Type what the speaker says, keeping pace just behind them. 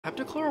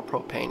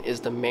Heptachloropropane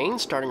is the main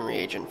starting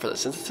reagent for the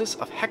synthesis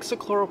of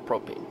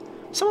hexachloropropane.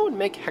 Some would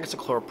make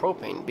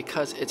hexachloropropane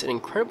because it's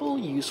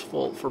incredibly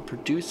useful for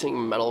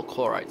producing metal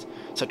chlorides,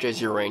 such as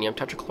uranium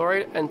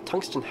tetrachloride and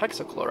tungsten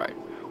hexachloride,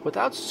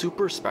 without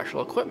super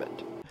special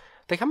equipment.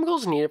 The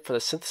chemicals needed for the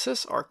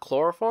synthesis are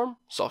chloroform,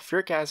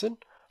 sulfuric acid,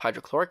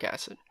 hydrochloric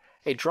acid,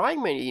 a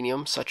drying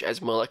medium such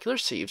as molecular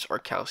sieves or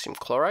calcium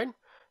chloride,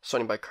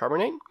 sodium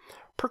bicarbonate,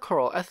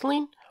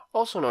 perchloroethylene,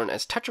 also known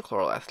as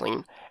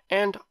tetrachloroethylene,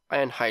 and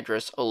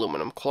anhydrous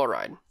aluminum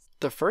chloride.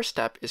 The first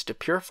step is to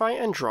purify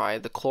and dry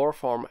the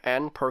chloroform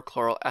and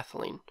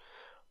perchloroethylene.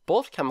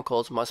 Both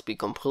chemicals must be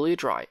completely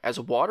dry, as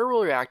water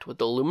will react with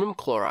the aluminum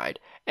chloride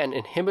and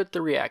inhibit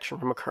the reaction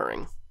from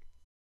occurring.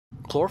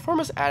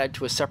 Chloroform is added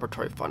to a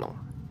separatory funnel.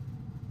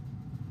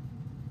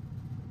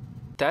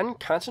 Then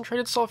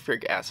concentrated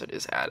sulfuric acid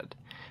is added.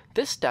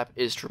 This step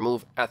is to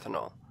remove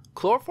ethanol.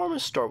 Chloroform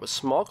is stored with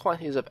small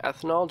quantities of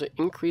ethanol to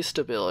increase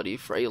stability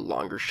for a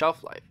longer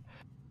shelf life.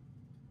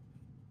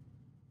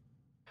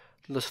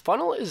 The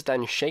funnel is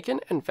then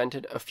shaken and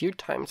vented a few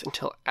times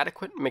until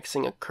adequate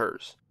mixing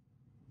occurs.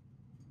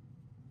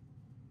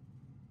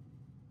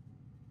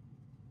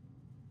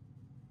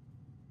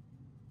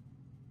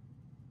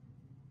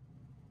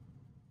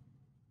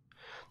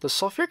 The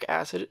sulfuric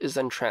acid is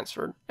then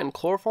transferred, and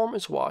chloroform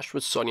is washed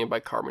with sodium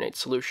bicarbonate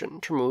solution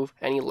to remove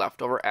any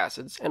leftover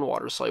acids and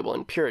water-soluble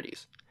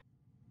impurities.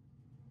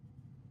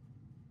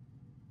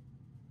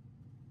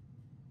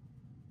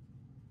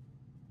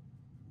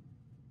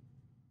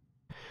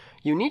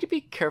 You need to be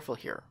careful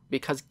here,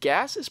 because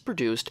gas is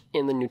produced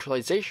in the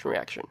neutralization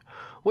reaction,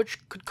 which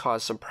could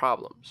cause some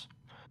problems.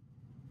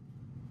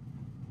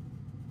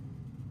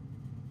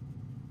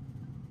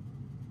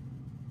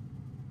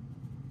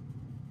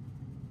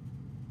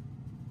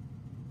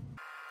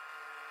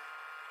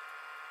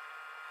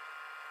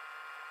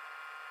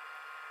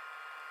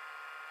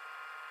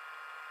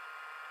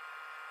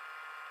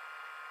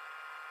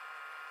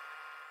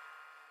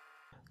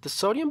 The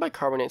sodium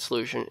bicarbonate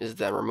solution is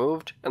then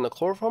removed, and the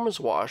chloroform is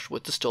washed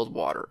with distilled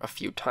water a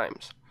few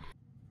times.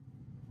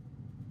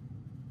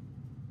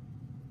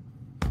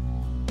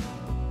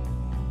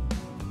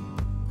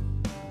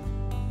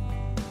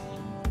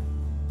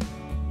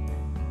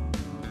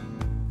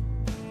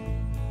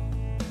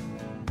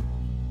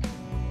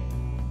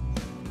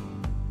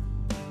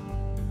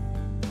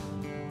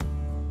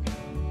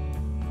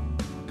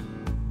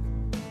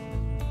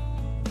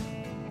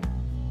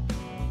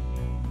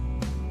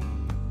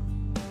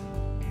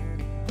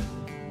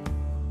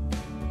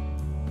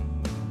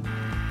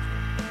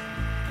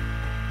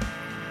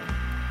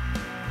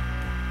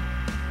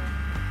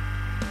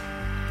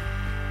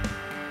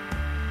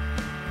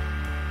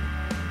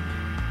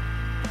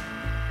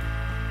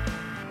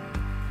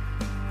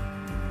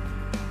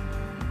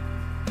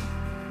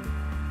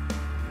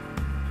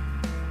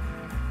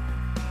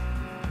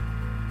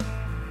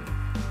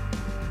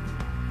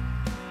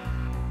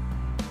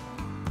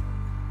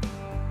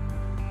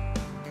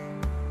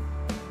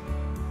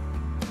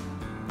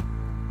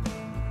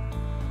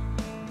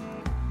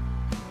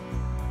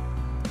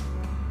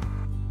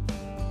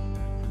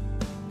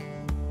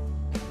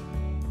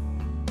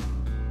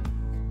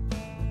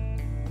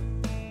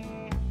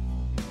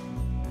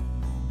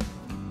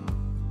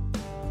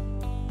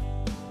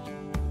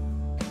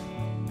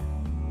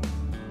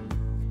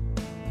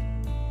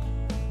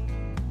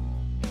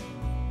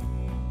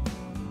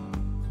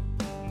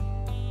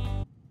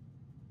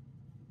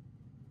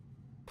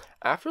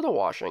 After the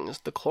washings,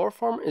 the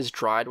chloroform is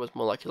dried with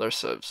molecular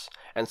sieves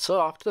and set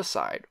off to the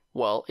side,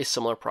 while a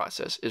similar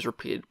process is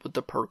repeated with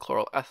the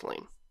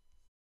perchloroethylene.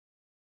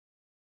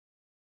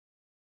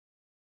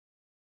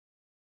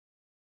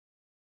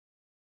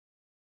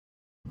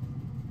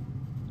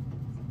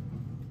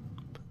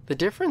 The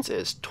difference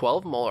is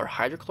 12 molar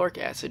hydrochloric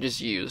acid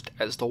is used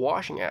as the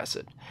washing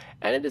acid,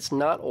 and it is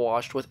not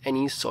washed with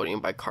any sodium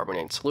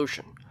bicarbonate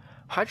solution.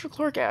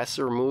 Hydrochloric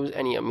acid removes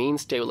any amine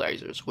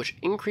stabilizers, which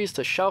increase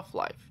the shelf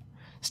life.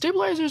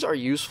 Stabilizers are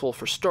useful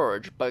for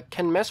storage, but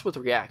can mess with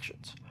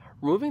reactions.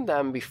 Removing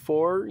them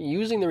before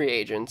using the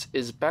reagents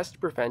is best to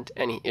prevent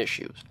any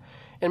issues.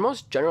 In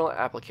most general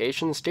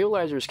applications,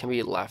 stabilizers can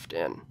be left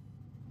in.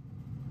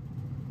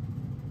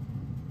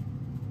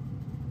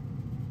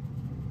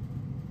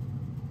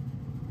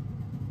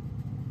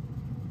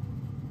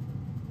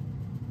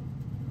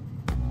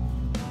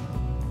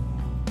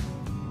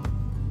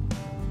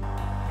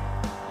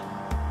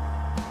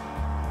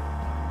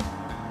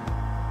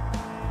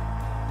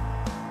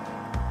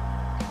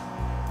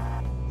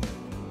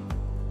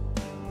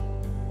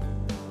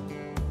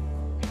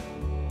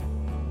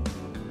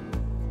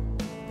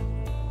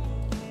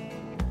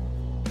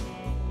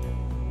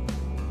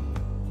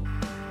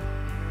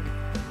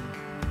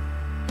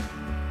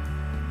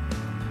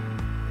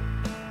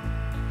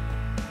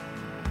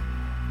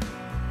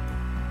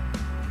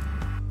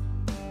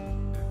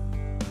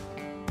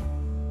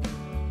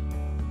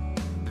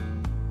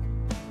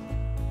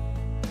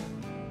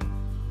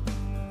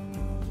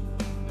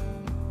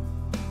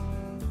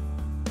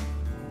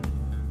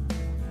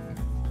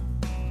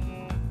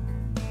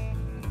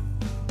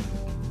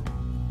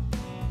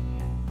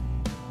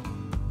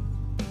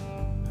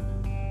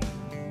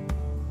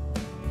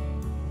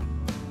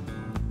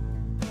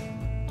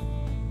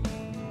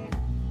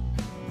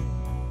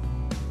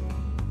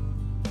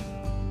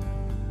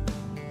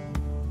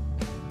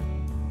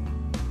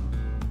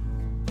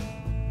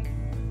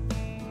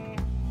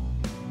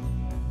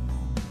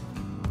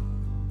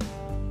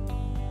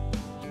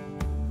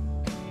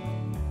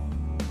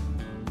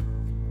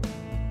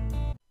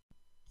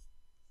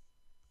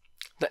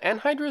 The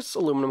anhydrous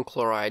aluminum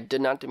chloride did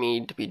not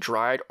need to be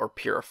dried or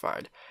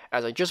purified,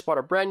 as I just bought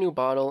a brand new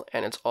bottle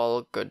and it's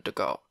all good to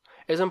go.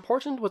 It is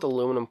important with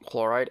aluminum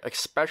chloride,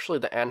 especially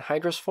the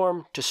anhydrous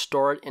form, to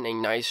store it in a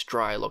nice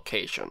dry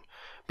location,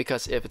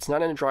 because if it's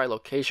not in a dry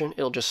location,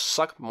 it'll just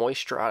suck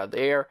moisture out of the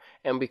air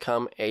and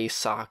become a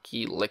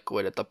soggy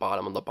liquid at the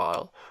bottom of the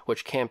bottle,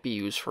 which can't be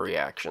used for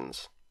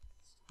reactions.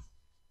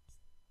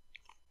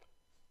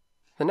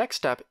 The next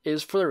step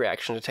is for the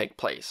reaction to take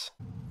place.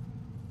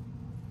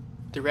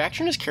 The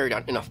reaction is carried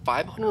out in a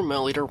 500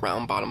 milliliter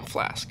round bottom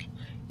flask.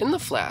 In the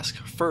flask,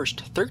 first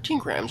 13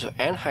 grams of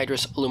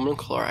anhydrous aluminum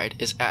chloride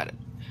is added.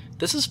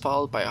 This is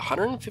followed by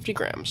 150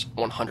 grams,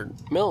 100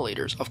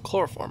 milliliters of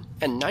chloroform,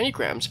 and 90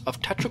 grams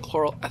of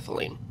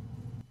tetrachloroethylene.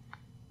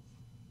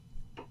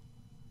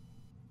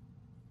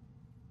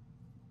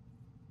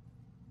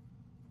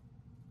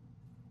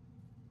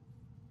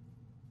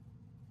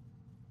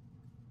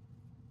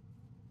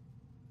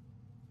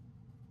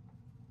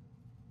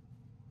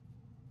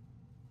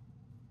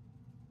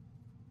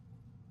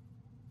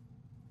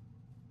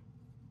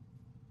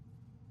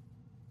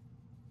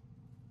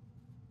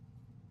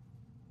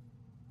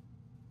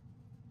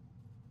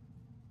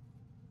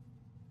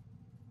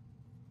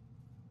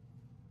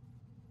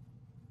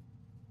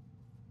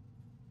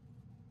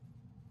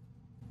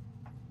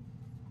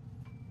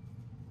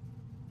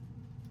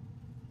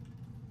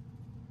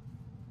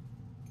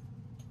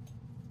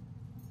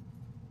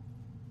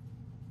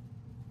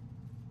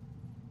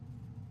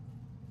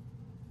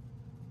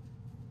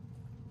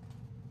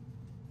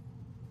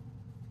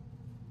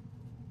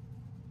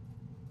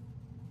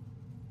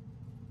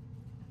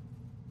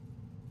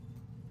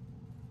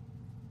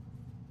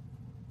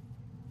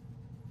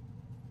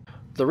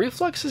 The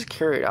reflux is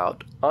carried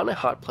out on a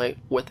hot plate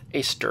with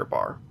a stir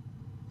bar.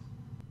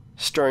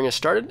 Stirring is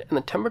started and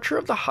the temperature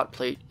of the hot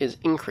plate is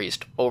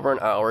increased over an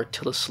hour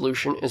till the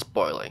solution is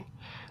boiling.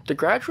 The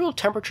gradual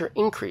temperature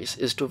increase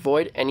is to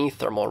avoid any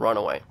thermal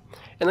runaway.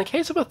 In the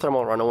case of a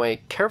thermal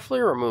runaway,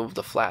 carefully remove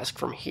the flask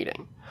from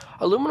heating.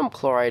 Aluminum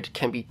chloride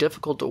can be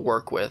difficult to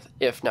work with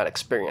if not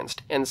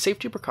experienced, and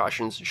safety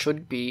precautions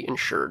should be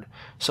ensured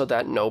so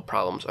that no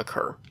problems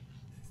occur.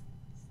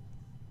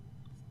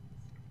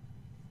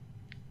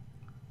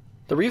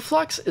 The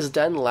reflux is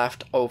then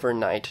left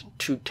overnight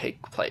to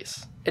take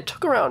place. It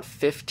took around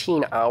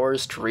 15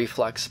 hours to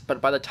reflux,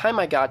 but by the time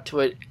I got to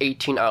it,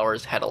 18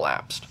 hours had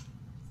elapsed.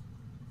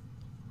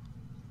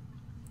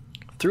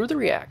 Through the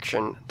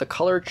reaction, the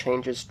color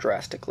changes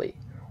drastically.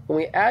 When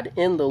we add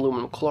in the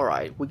aluminum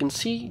chloride, we can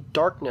see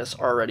darkness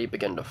already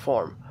begin to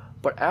form,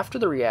 but after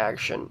the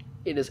reaction,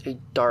 it is a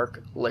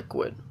dark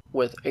liquid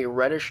with a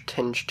reddish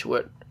tinge to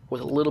it,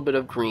 with a little bit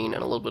of green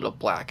and a little bit of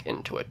black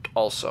into it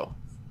also.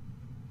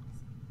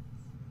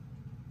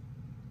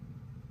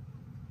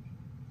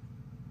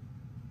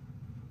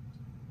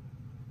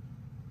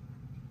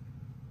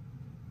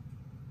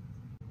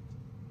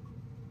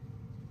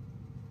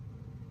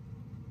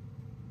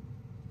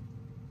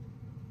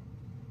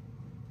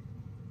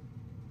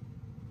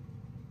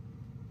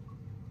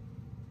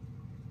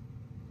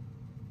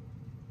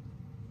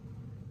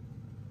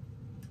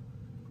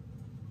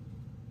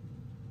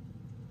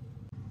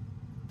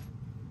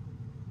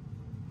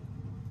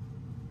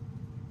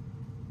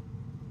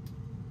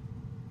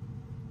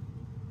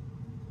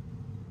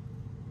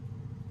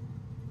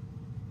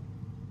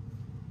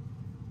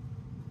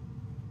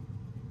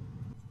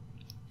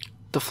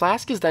 The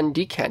flask is then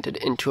decanted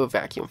into a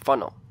vacuum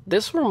funnel.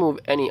 This will remove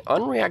any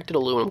unreacted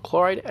aluminum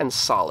chloride and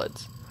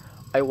solids.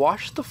 I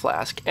washed the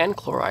flask and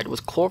chloride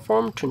with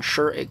chloroform to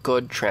ensure a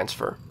good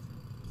transfer.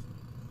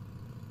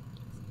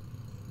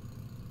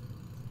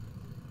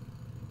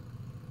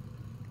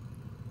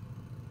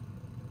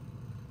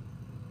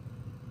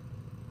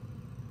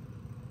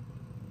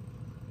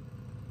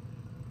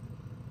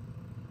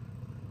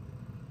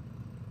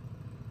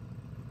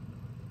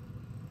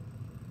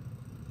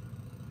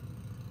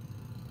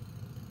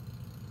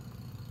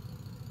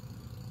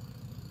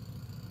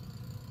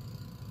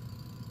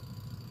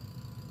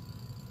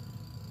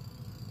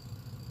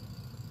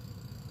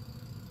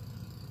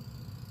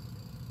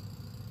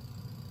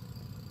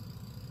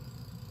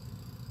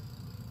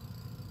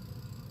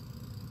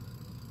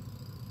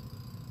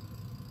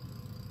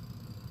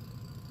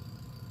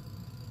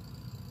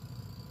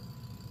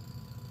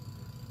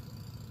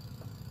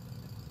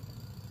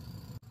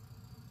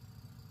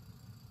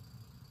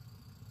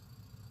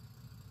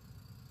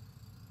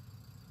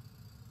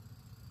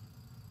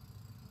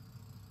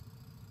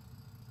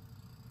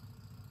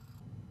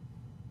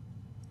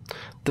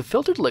 The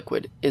filtered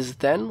liquid is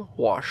then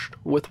washed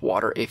with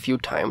water a few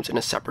times in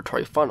a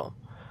separatory funnel.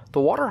 The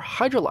water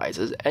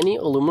hydrolyzes any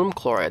aluminum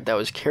chloride that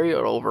was carried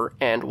over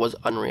and was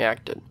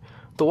unreacted.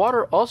 The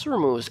water also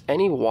removes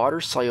any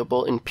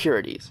water-soluble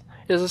impurities.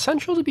 It is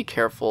essential to be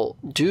careful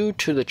due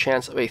to the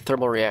chance of a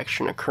thermal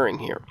reaction occurring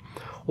here.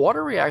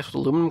 Water reacts with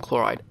aluminum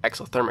chloride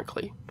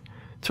exothermically.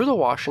 Through the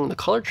washing, the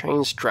color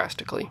changes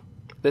drastically.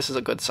 This is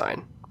a good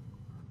sign.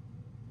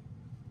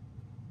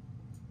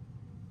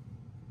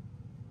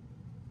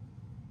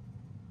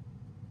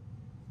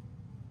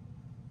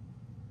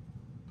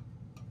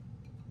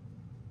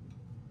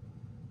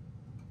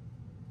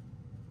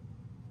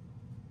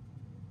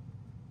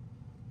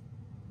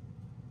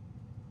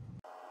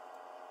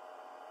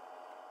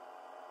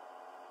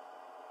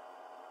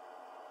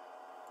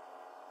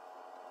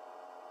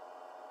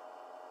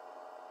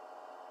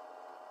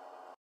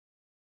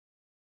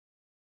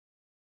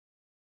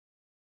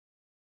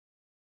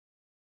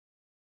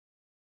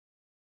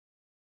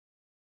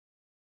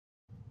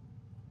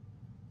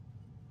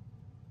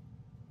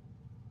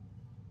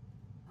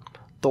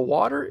 The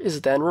water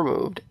is then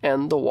removed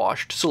and the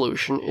washed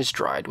solution is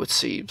dried with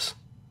sieves.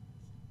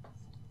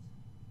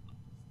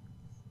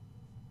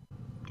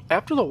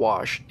 After the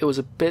wash, it was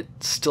a bit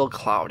still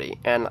cloudy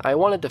and I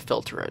wanted to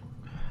filter it.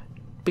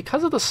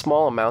 Because of the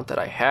small amount that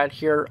I had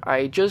here,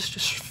 I just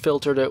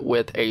filtered it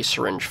with a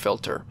syringe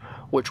filter,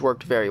 which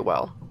worked very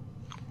well.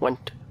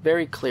 Went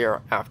very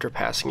clear after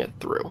passing it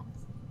through.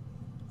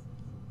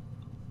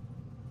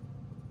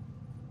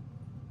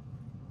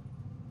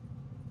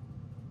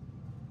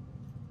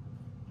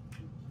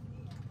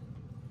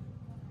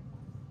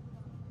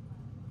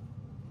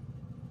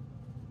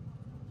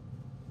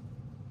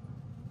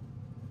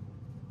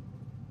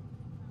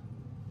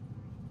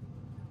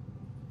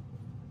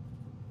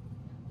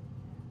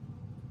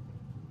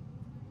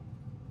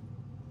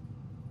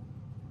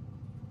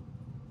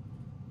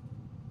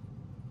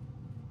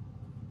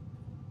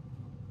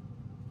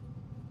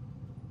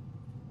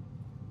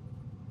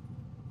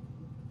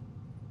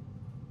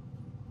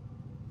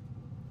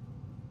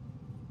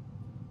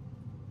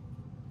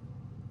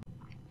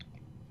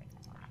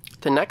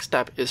 The next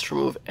step is to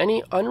remove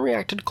any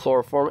unreacted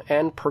chloroform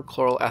and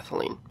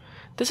perchloroethylene.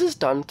 This is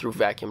done through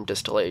vacuum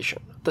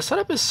distillation. The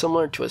setup is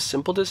similar to a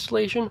simple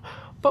distillation,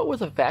 but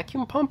with a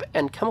vacuum pump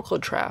and chemical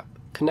trap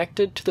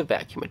connected to the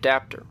vacuum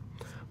adapter.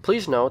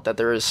 Please note that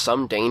there is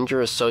some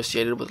danger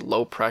associated with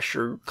low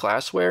pressure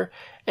glassware,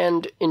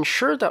 and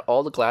ensure that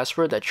all the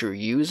glassware that you're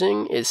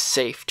using is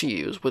safe to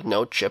use with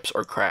no chips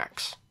or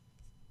cracks.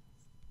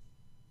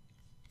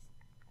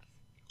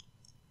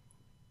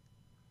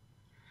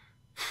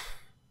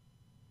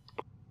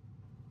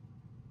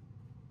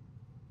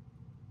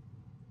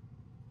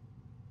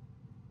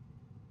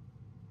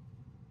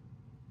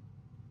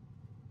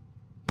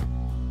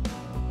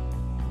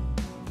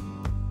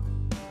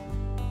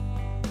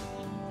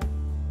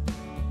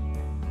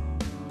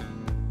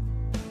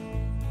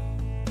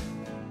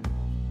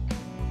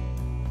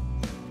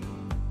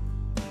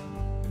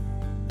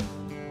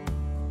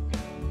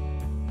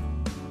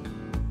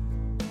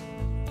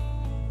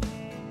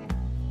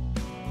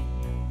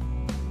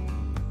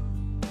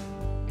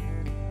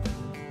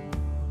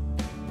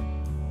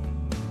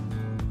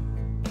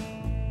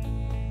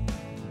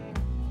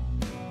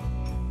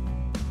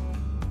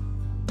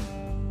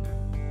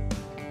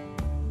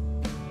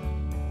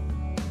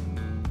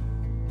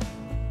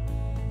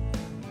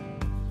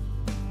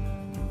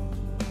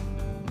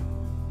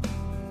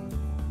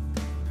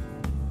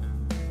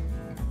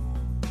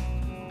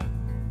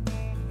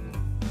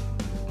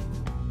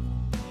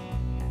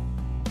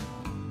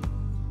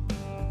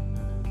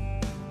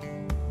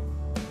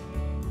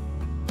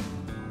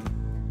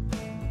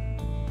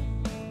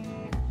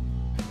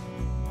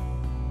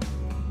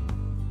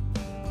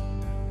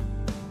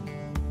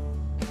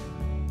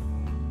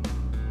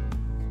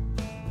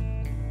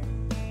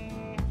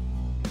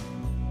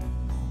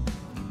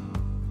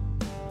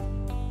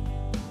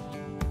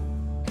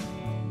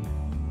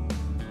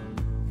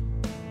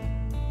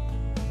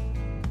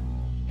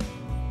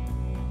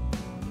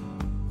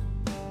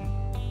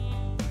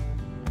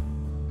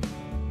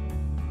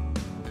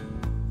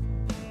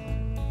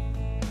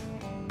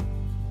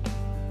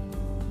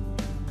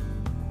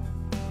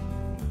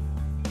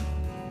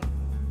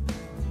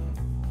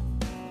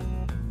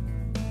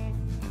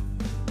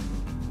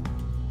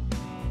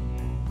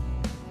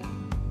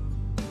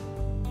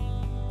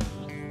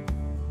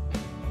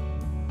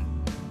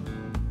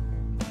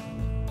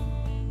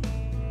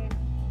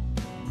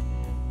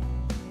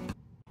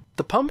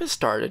 The pump is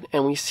started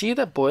and we see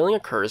that boiling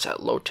occurs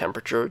at low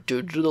temperature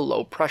due to the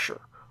low pressure.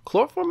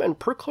 Chloroform and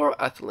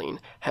perchloroethylene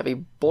have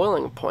a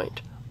boiling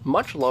point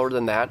much lower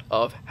than that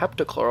of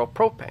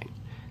heptachloropropane.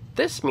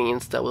 This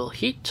means that we'll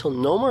heat till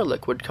no more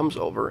liquid comes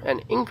over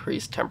and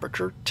increase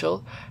temperature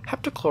till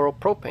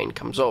heptachloropropane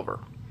comes over.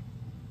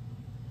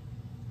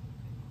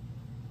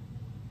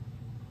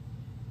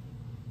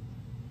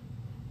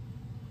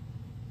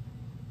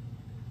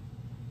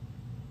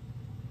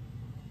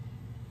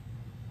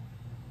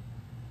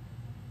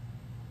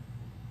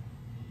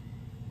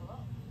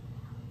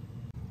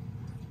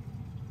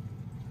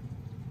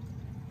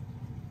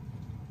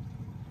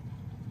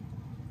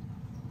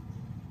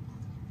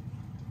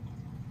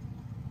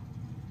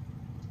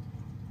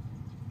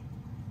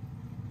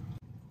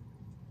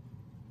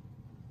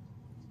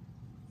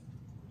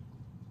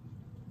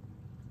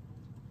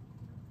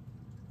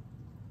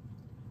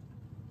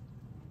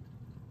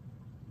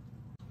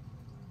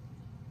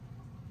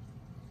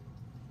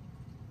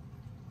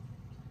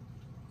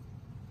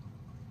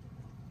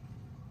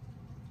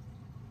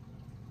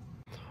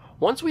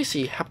 Once we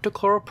see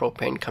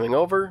heptachloropropane coming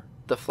over,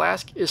 the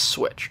flask is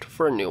switched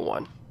for a new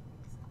one.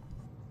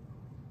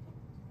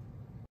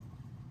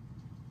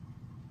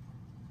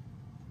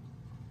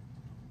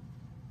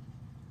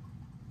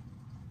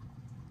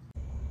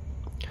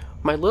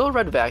 My little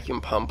red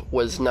vacuum pump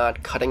was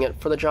not cutting it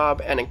for the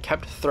job and it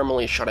kept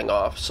thermally shutting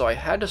off, so I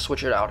had to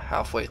switch it out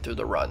halfway through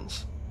the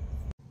runs.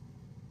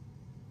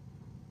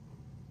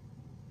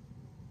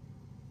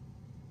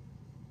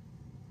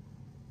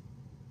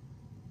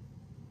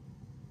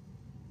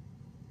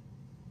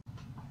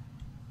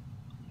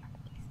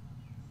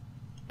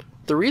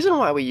 The reason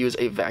why we use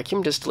a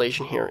vacuum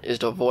distillation here is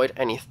to avoid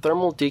any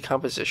thermal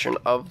decomposition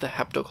of the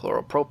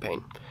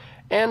heptachloropropane,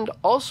 and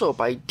also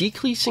by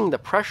decreasing the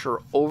pressure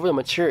over the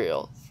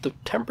material, the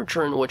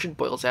temperature in which it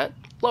boils at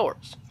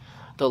lowers.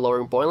 The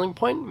lower boiling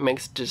point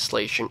makes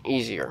distillation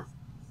easier.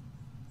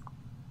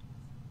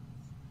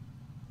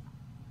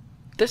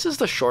 This is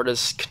the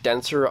shortest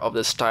condenser of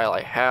this style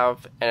I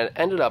have, and it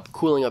ended up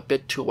cooling a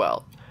bit too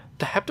well.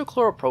 The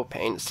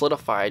heptachloropropane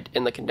solidified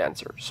in the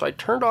condenser, so I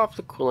turned off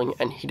the cooling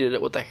and heated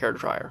it with a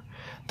hairdryer.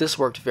 This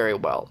worked very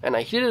well, and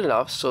I heated it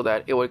enough so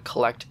that it would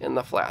collect in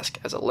the flask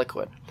as a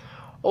liquid.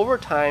 Over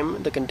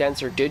time, the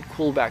condenser did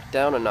cool back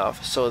down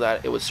enough so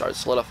that it would start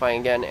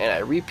solidifying again, and I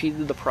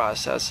repeated the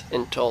process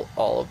until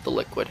all of the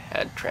liquid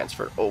had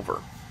transferred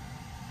over.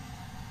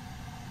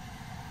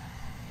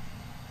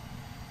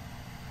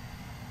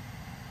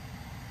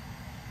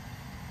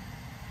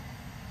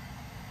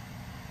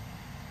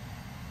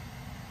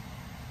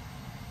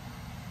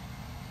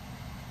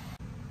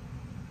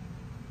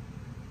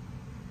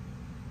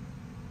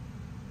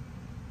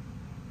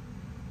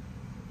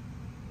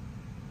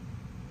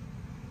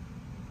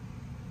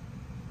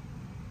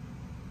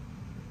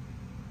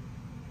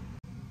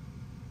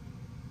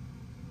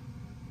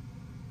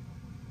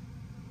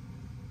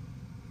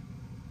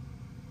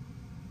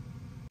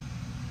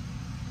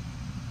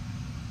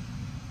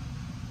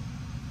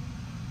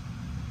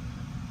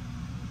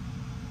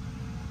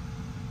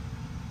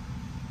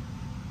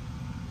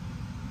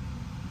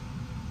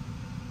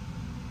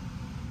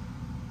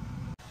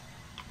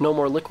 No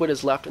more liquid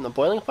is left in the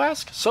boiling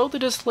flask, so the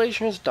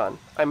distillation is done.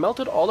 I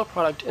melted all the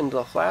product into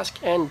the flask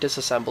and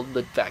disassembled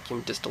the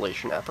vacuum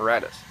distillation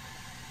apparatus.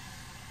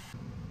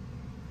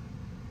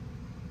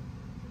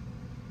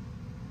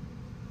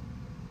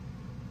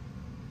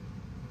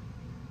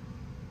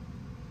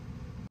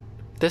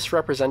 This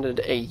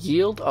represented a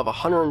yield of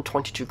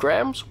 122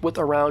 grams with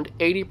around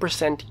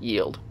 80%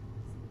 yield.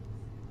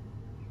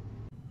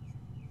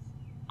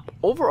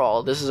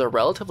 Overall, this is a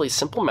relatively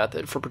simple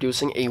method for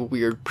producing a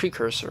weird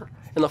precursor.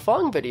 In the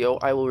following video,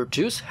 I will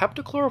reduce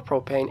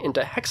heptachloropropane into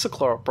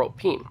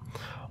hexachloropropene.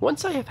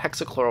 Once I have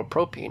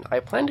hexachloropropene, I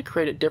plan to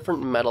create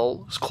different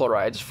metal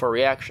chlorides for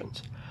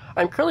reactions.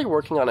 I'm currently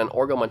working on an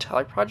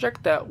organometallic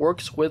project that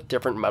works with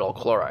different metal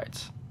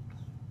chlorides.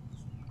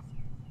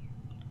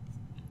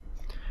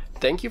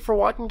 Thank you for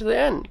watching to the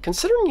end.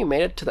 Considering you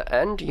made it to the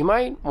end, you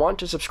might want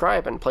to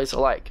subscribe and place a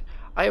like.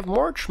 I have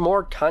much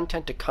more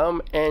content to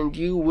come, and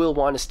you will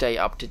want to stay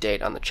up to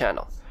date on the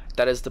channel.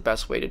 That is the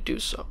best way to do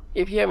so.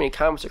 If you have any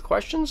comments or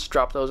questions,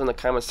 drop those in the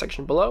comments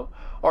section below,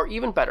 or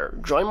even better,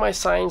 join my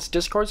science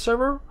Discord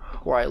server,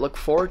 where I look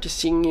forward to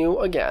seeing you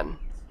again.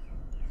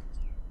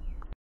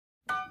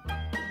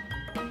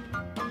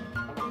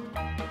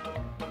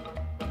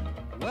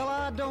 Well,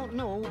 I don't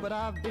know, but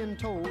I've been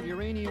told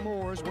uranium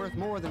ore's worth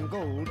more than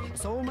gold.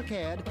 Sold my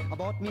cad, I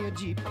bought me a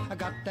Jeep, I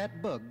got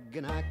that bug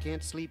and I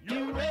can't sleep.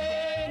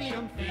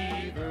 Uranium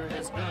fever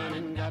has gone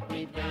and got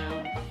me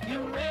down.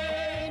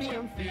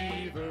 Uranium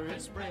fever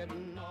is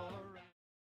spreading all around.